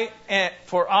I,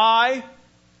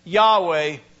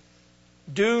 Yahweh,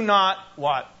 do not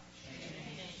what?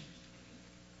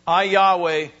 I,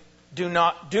 Yahweh, do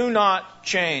not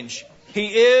change. He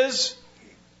is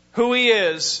who He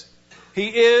is. He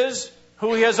is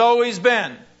who He has always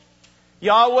been.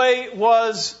 Yahweh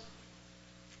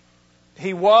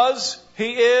He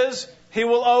is, He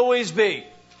will always be.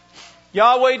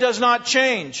 Yahweh does not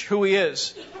change who He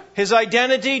is. His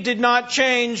identity did not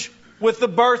change with the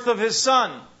birth of His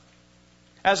Son.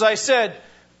 As I said,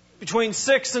 between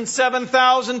 6,000 and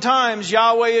 7,000 times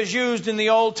Yahweh is used in the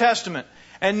Old Testament.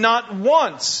 And not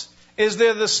once is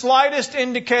there the slightest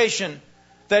indication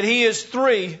that He is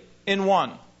three in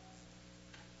one.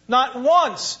 Not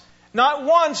once. Not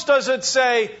once does it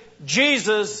say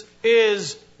Jesus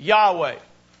is Yahweh.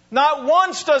 Not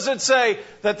once does it say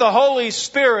that the Holy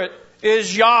Spirit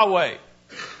is Yahweh.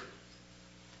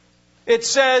 It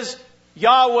says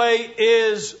Yahweh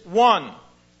is one.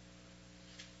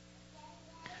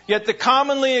 Yet the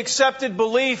commonly accepted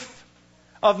belief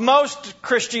of most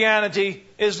Christianity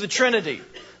is the Trinity,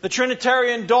 the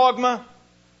Trinitarian dogma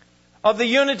of the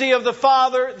unity of the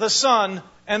Father, the Son,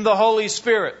 and the Holy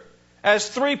Spirit as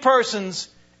three persons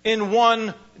in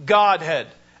one Godhead.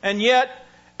 And yet,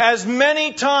 as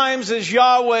many times as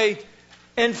Yahweh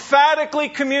emphatically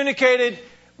communicated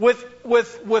with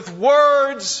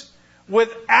words,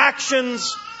 with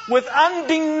actions, with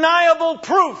undeniable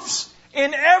proofs,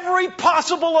 in every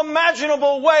possible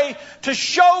imaginable way to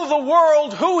show the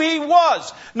world who He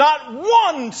was. Not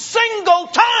one single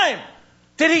time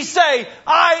did He say,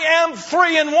 I am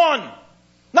three in one.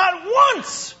 Not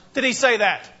once did He say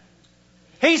that.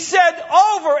 He said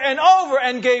over and over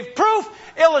and gave proof,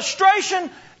 illustration,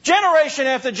 generation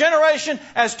after generation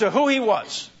as to who He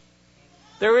was.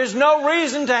 There is no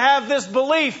reason to have this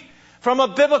belief from a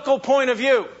biblical point of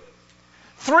view.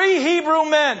 3 Hebrew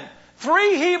men,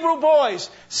 3 Hebrew boys,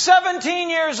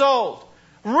 17 years old,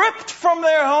 ripped from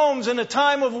their homes in a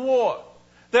time of war.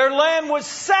 Their land was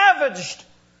savaged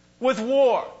with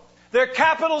war. Their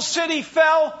capital city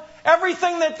fell.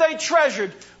 Everything that they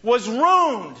treasured was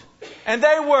ruined. And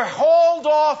they were hauled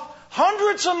off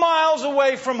hundreds of miles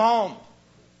away from home.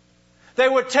 They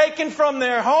were taken from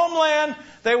their homeland.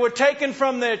 They were taken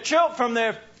from their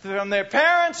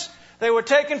parents. They were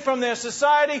taken from their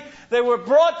society. They were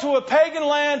brought to a pagan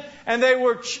land, and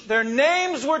their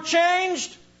names were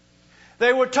changed.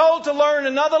 They were told to learn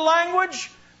another language,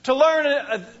 to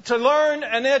learn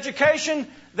an education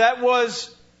that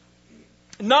was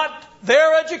not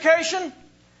their education.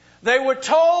 They were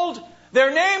told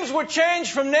their names were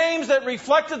changed from names that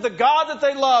reflected the God that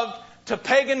they loved to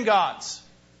pagan gods.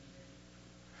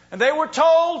 And they were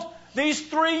told, these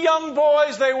 3 young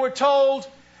boys, they were told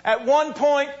at one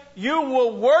point, you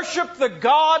will worship the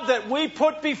God that we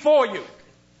put before you.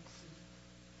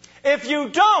 If you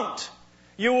don't,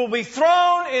 you will be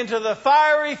thrown into the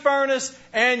fiery furnace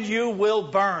and you will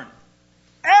burn.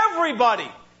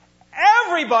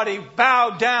 Everybody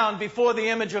bowed down before the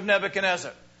image of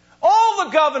Nebuchadnezzar. All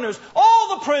the governors,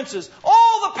 all the princes,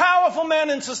 all the powerful men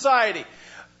in society.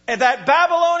 And that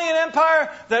Babylonian empire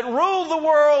that ruled the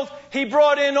world, he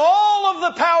brought in all of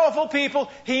the powerful people.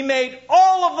 He made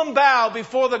all of them bow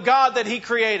before the God that he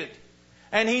created.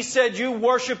 And he said, you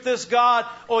worship this God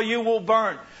or you will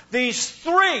burn. These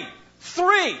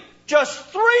just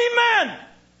three men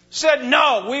said,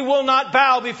 no, we will not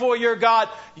bow before your God.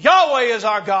 Yahweh is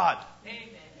our God. Amen.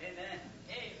 Amen.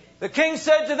 The king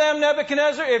said to them,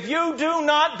 Nebuchadnezzar, if you do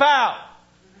not bow,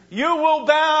 you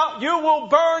will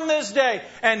burn this day.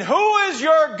 And who is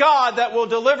your God that will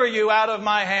deliver you out of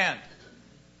my hand?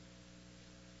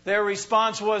 Their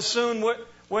response was, soon,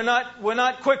 we're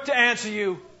not quick to answer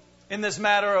you in this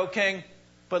matter, O king,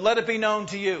 but let it be known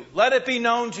to you. Let it be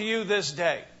known to you this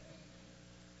day.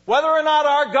 Whether or not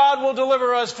our God will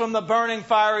deliver us from the burning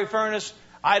fiery furnace,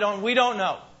 we don't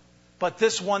know. But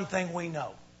this one thing we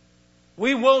know.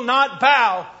 We will not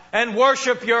bow and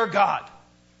worship your God.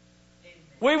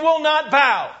 We will not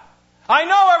bow. I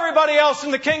know everybody else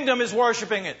in the kingdom is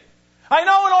worshiping it. I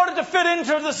know in order to fit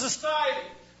into the society,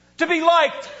 to be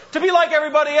like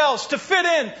everybody else, to fit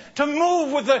in, to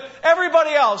move with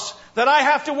everybody else, that I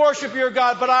have to worship your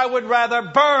God, but I would rather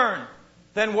burn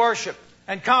than worship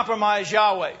and compromise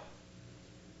Yahweh.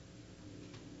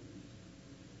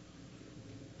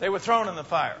 They were thrown in the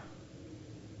fire.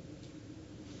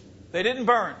 They didn't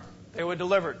burn. They were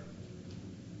delivered.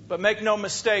 But make no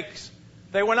mistakes,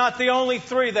 they were not the only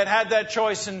 3 that had that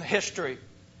choice in history.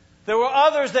 There were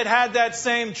others that had that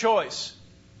same choice.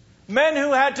 Men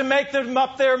who had to make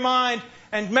up their mind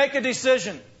and make a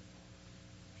decision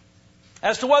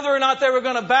as to whether or not they were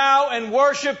going to bow and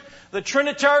worship the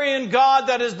Trinitarian God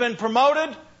that has been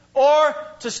promoted, or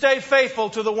to stay faithful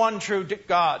to the one true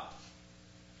God.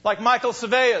 Like Michael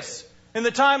Servetus in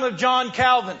the time of John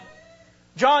Calvin.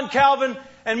 John Calvin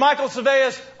and Michael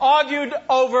Servetus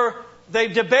they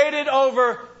debated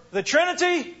over the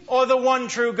Trinity or the one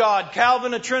true God.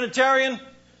 Calvin, a Trinitarian,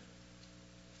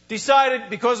 decided,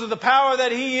 because of the power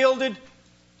that he yielded,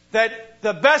 that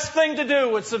the best thing to do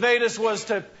with Servetus was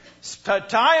to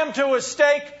tie him to a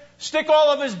stake, stick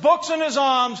all of his books in his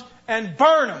arms, and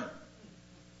burn him.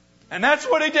 And that's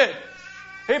what he did.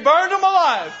 He burned him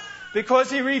alive because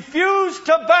he refused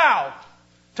to bow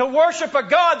to worship a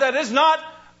God that is not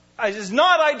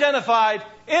identified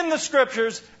in the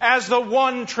Scriptures as the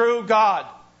one true God.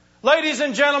 Ladies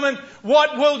and gentlemen,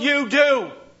 what will you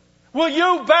do? Will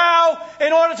you bow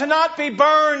in order to not be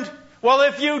burned? Well,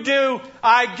 if you do,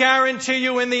 I guarantee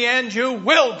you in the end you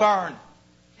will burn.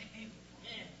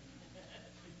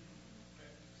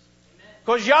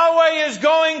 Because Yahweh is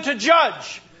going to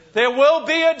judge. There will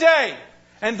be a day.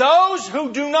 And those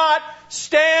who do not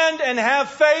stand and have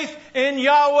faith in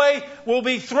Yahweh will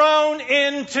be thrown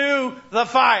into the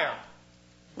fire.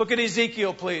 Look at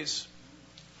Ezekiel, please.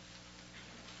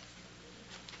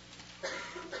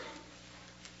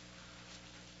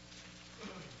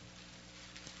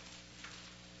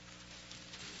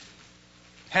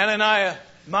 Hananiah,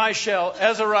 Mishael,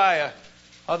 Azariah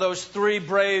are those 3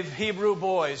 brave Hebrew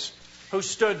boys who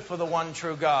stood for the one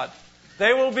true God.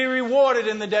 They will be rewarded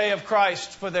in the day of Christ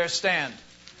for their stand.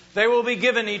 They will be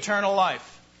given eternal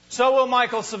life. So will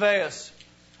Michael Servetus.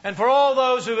 And for all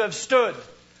those who have stood,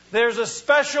 there's a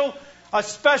special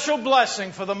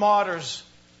blessing for the martyrs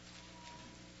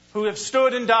who have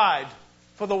stood and died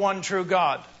for the one true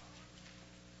God.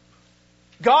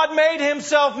 God made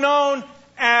himself known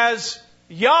as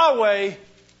Yahweh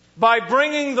by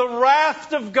bringing the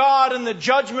wrath of God and the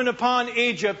judgment upon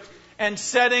Egypt and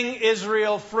setting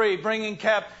Israel free, bringing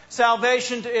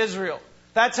salvation to Israel.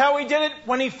 That's how he did it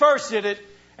when he first did it,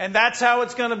 and that's how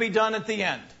it's going to be done at the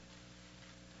end.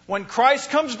 When Christ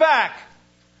comes back,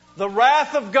 the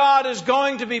wrath of God is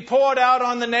going to be poured out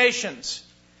on the nations.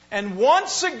 And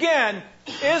once again,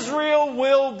 Israel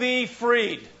will be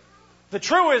freed. The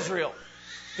true Israel.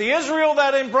 The Israel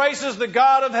that embraces the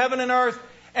God of heaven and earth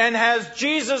and has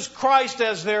Jesus Christ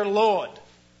as their Lord,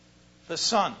 the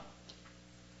Son.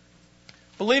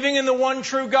 Believing in the one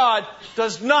true God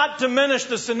does not diminish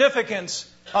the significance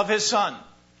of His Son.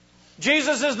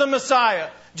 Jesus is the Messiah.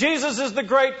 Jesus is the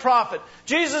great prophet.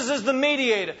 Jesus is the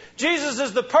mediator. Jesus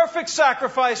is the perfect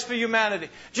sacrifice for humanity.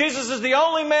 Jesus is the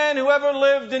only man who ever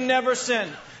lived and never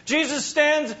sinned. Jesus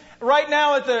stands right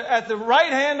now at the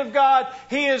right hand of God.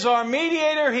 He is our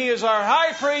mediator. He is our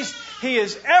high priest. He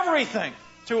is everything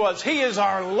to us. He is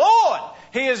our Lord.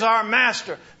 He is our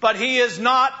master. But He is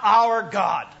not our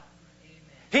God.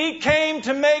 He came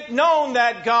to make known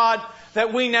that God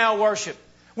that we now worship.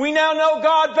 We now know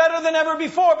God better than ever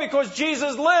before because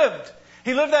Jesus lived.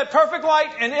 He lived that perfect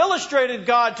light and illustrated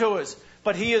God to us.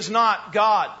 But He is not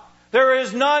God. There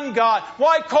is none God.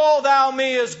 Why call thou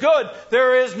me as good?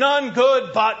 There is none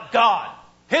good but God.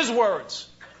 His words.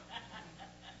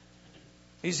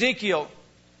 Ezekiel.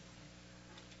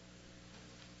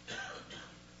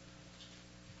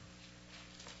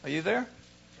 Are you there?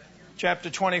 Chapter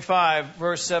 25,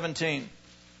 verse 17.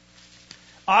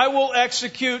 I will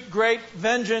execute great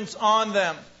vengeance on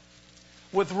them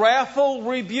with wrathful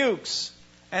rebukes,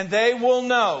 and they will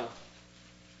know,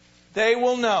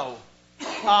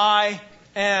 I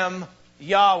am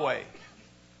Yahweh,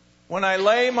 when I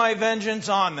lay my vengeance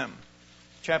on them.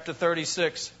 Chapter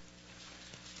 36.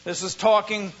 This is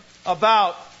talking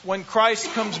about when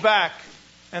Christ comes back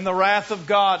and the wrath of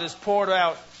God is poured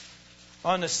out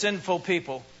on the sinful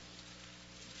people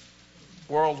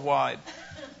worldwide.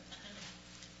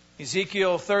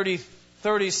 Ezekiel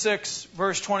 36,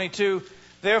 verse 22.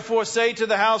 Therefore say to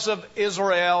the house of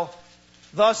Israel,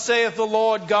 thus saith the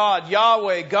Lord God,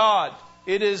 Yahweh God,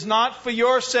 it is not for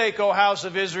your sake, O house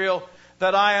of Israel,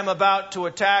 that I am about to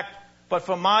attack, but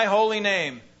for my holy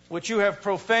name, which you have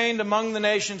profaned among the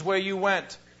nations where you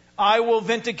went. I will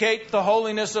vindicate the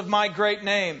holiness of my great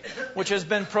name, which has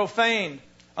been profaned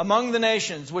among the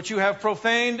nations, which you have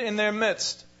profaned in their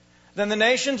midst. Then the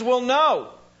nations will know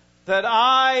that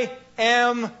I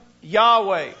am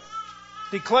Yahweh.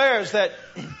 Declares that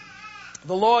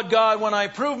the Lord God, when I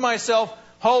prove myself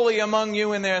holy among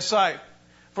you in their sight.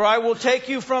 For I will take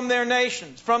you from the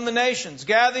nations,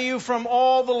 gather you from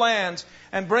all the lands,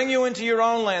 and bring you into your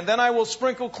own land. Then I will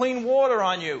sprinkle clean water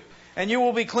on you, and you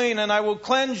will be clean, and I will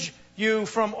cleanse you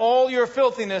from all your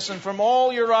filthiness and from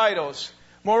all your idols.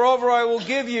 Moreover, I will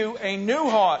give you a new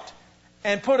heart,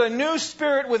 and put a new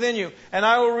spirit within you, and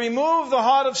I will remove the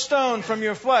heart of stone from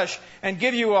your flesh, and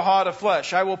give you a heart of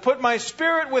flesh. I will put my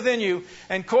spirit within you,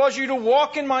 and cause you to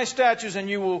walk in my statutes, and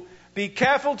you will be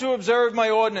careful to observe my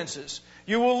ordinances.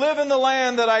 You will live in the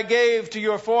land that I gave to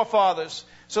your forefathers,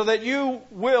 so that you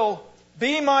will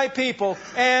be my people,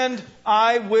 and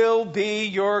I will be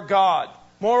your God.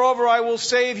 Moreover, I will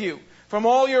save you from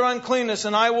all your uncleanness,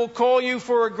 and I will call you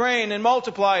for a grain and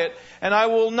multiply it, and I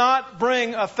will not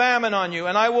bring a famine on you,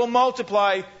 and I will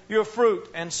multiply your fruit.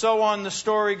 And so on the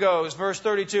story goes. Verse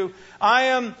 32, I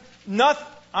am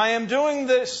not doing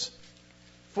this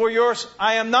for your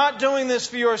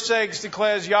sakes,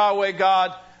 declares Yahweh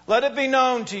God. Let it be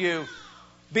known to you.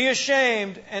 Be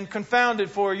ashamed and confounded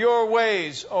for your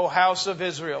ways, O house of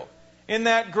Israel. In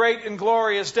that great and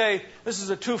glorious day, this is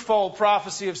a twofold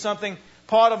prophecy of something,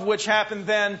 part of which happened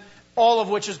then, all of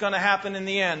which is going to happen in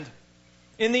the end.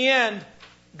 In the end,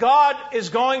 God is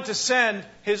going to send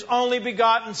His only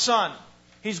begotten Son.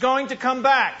 He's going to come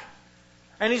back,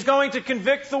 and He's going to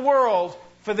convict the world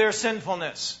for their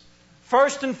sinfulness.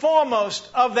 First and foremost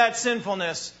of that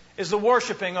sinfulness is the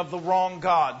worshiping of the wrong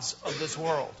gods of this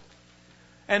world.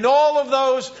 And all of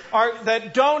those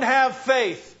that don't have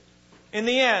faith, in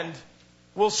the end,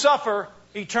 will suffer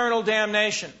eternal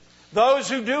damnation. Those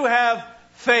who do have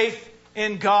faith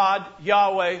in God,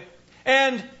 Yahweh,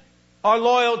 and are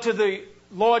loyal to the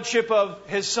lordship of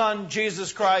His Son,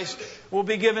 Jesus Christ, will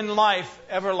be given life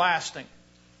everlasting.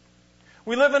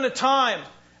 We live in a time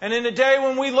and in a day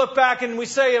when we look back and we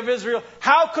say of Israel,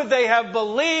 how could they have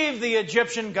believed the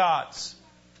Egyptian gods?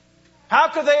 How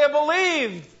could they have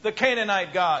believed the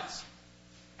Canaanite gods?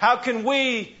 How can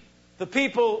we, the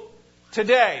people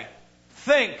today,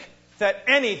 think that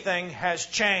anything has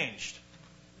changed?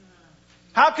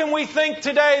 How can we think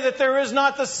today that there is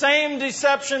not the same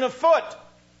deception afoot?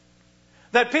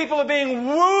 That people are being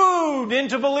wooed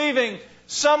into believing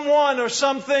someone or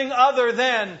something other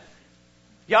than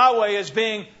Yahweh as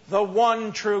being the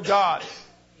one true God.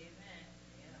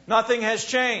 Nothing has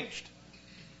changed.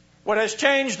 What has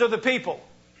changed are the people.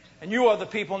 And you are the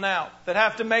people now that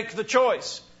have to make the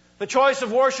choice. The choice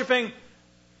of worshiping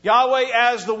Yahweh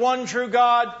as the one true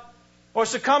God, or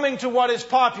succumbing to what is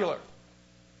popular,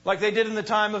 like they did in the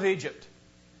time of Egypt.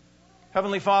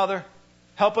 Heavenly Father,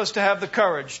 help us to have the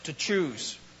courage to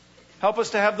choose. Help us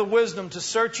to have the wisdom to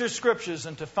search your scriptures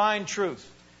and to find truth,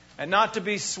 and not to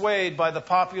be swayed by the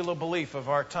popular belief of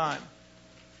our time.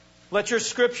 Let your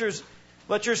scriptures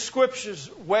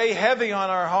weigh heavy on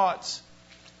our hearts,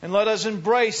 and let us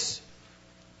embrace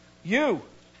you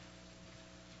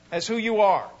as who you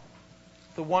are,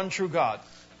 the one true God.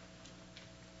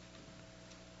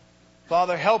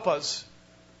 Father, help us,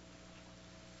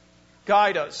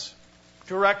 guide us,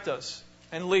 direct us,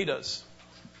 and lead us.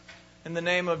 In the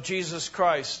name of Jesus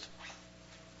Christ,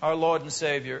 our Lord and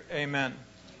Savior. Amen.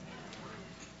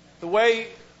 The way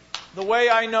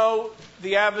I know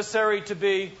the adversary to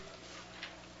be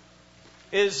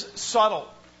is subtle.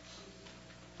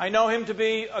 I know him to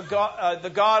be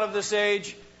the God of this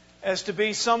age as to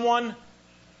be someone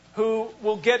who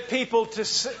will get people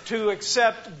to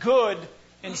accept good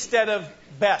instead of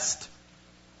best.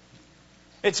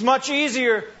 It's much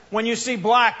easier when you see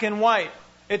black and white.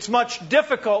 It's much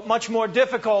more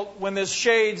difficult when there's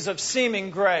shades of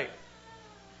seeming gray.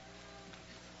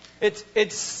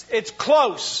 It's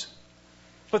close,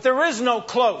 but there is no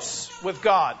close with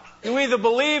God. You either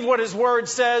believe what His Word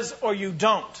says or you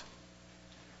don't.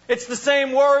 It's the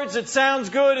same words, it sounds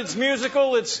good, it's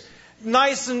musical, it's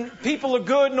nice, and people are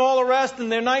good and all the rest,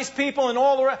 and they're nice people and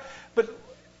all the rest.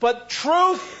 But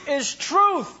truth is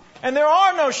truth, and there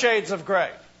are no shades of gray.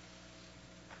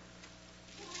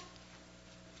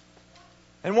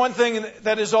 And one thing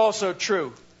that is also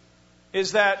true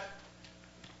is that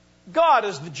God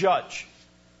is the judge,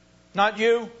 not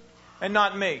you and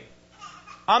not me.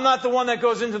 I'm not the one that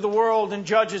goes into the world and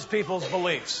judges people's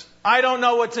beliefs. I don't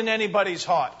know what's in anybody's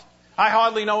heart. I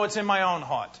hardly know what's in my own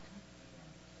heart.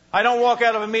 I don't walk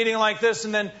out of a meeting like this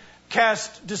and then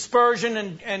cast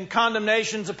dispersion and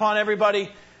condemnations upon everybody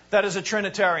that is a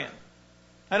Trinitarian.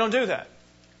 I don't do that.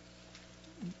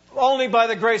 Only by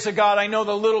the grace of God I know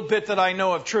the little bit that I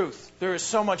know of truth. There is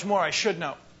so much more I should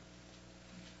know.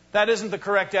 That isn't the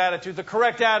correct attitude. The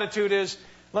correct attitude is,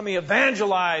 let me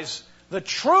evangelize the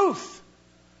truth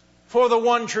for the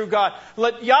one true God.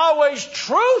 Let Yahweh's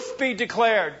truth be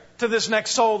declared to this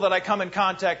next soul that I come in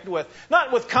contact with.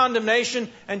 Not with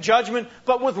condemnation and judgment,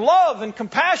 but with love and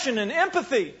compassion and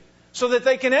empathy so that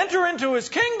they can enter into His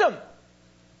kingdom.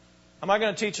 Am I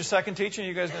going to teach a second teaching, or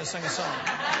are you guys going to sing a song?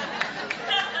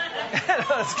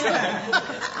 That's good.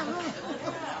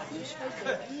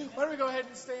 Why don't we go ahead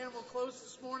and stand? We'll close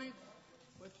this morning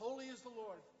with Holy is the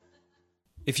Lord.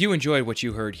 If you enjoyed what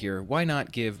you heard here, why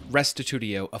not give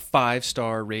Restitutio a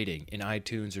 5-star rating in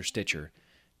iTunes or Stitcher?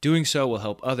 Doing so will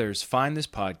help others find this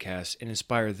podcast and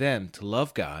inspire them to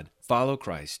love God, follow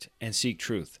Christ, and seek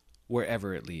truth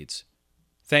wherever it leads.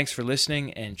 Thanks for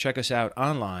listening, and check us out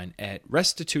online at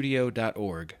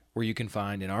restitutio.org, where you can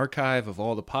find an archive of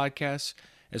all the podcasts,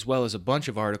 as well as a bunch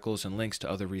of articles and links to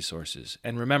other resources.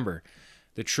 And remember,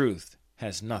 the truth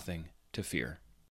has nothing to fear.